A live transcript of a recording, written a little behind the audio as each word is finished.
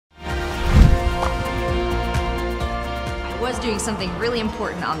was doing something really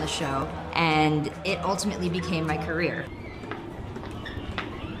important on the show, and it ultimately became my career.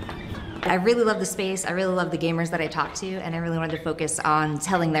 I really love the space, I really love the gamers that I talked to, and I really wanted to focus on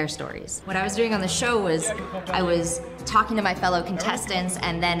telling their stories. What I was doing on the show was I was talking to my fellow contestants,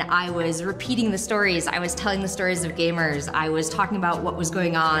 and then I was repeating the stories. I was telling the stories of gamers. I was talking about what was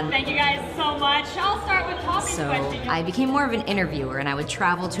going on. Thank you guys so much. I'll start with Poppy's question. I became more of an interviewer, and I would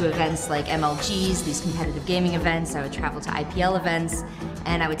travel to events like MLGs, these competitive gaming events. I would travel to IPL events,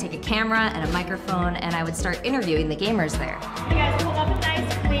 and I would take a camera and a microphone, and I would start interviewing the gamers there. You guys pulled up a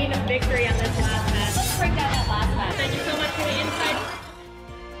nice, clean victory on this last match. Let's break down that last match. Thank you so much.